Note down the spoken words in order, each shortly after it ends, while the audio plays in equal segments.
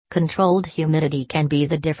Controlled humidity can be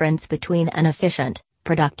the difference between an efficient,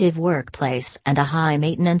 productive workplace and a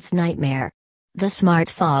high-maintenance nightmare. The Smart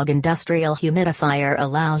Fog Industrial Humidifier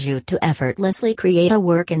allows you to effortlessly create a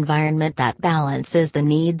work environment that balances the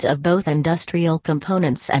needs of both industrial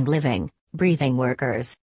components and living, breathing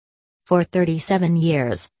workers. For 37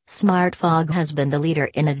 years, Smart Fog has been the leader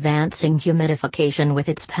in advancing humidification with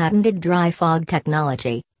its patented dry fog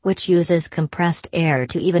technology, which uses compressed air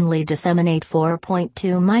to evenly disseminate 4.2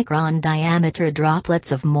 micron diameter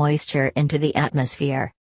droplets of moisture into the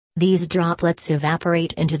atmosphere. These droplets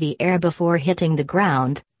evaporate into the air before hitting the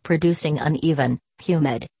ground, producing uneven,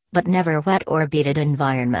 humid, but never wet or beaded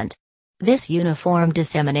environment. This uniform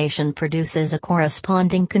dissemination produces a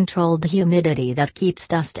corresponding controlled humidity that keeps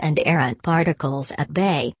dust and errant particles at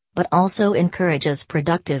bay, but also encourages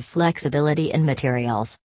productive flexibility in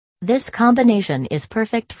materials. This combination is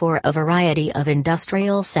perfect for a variety of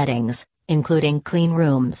industrial settings, including clean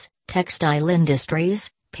rooms, textile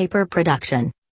industries, paper production,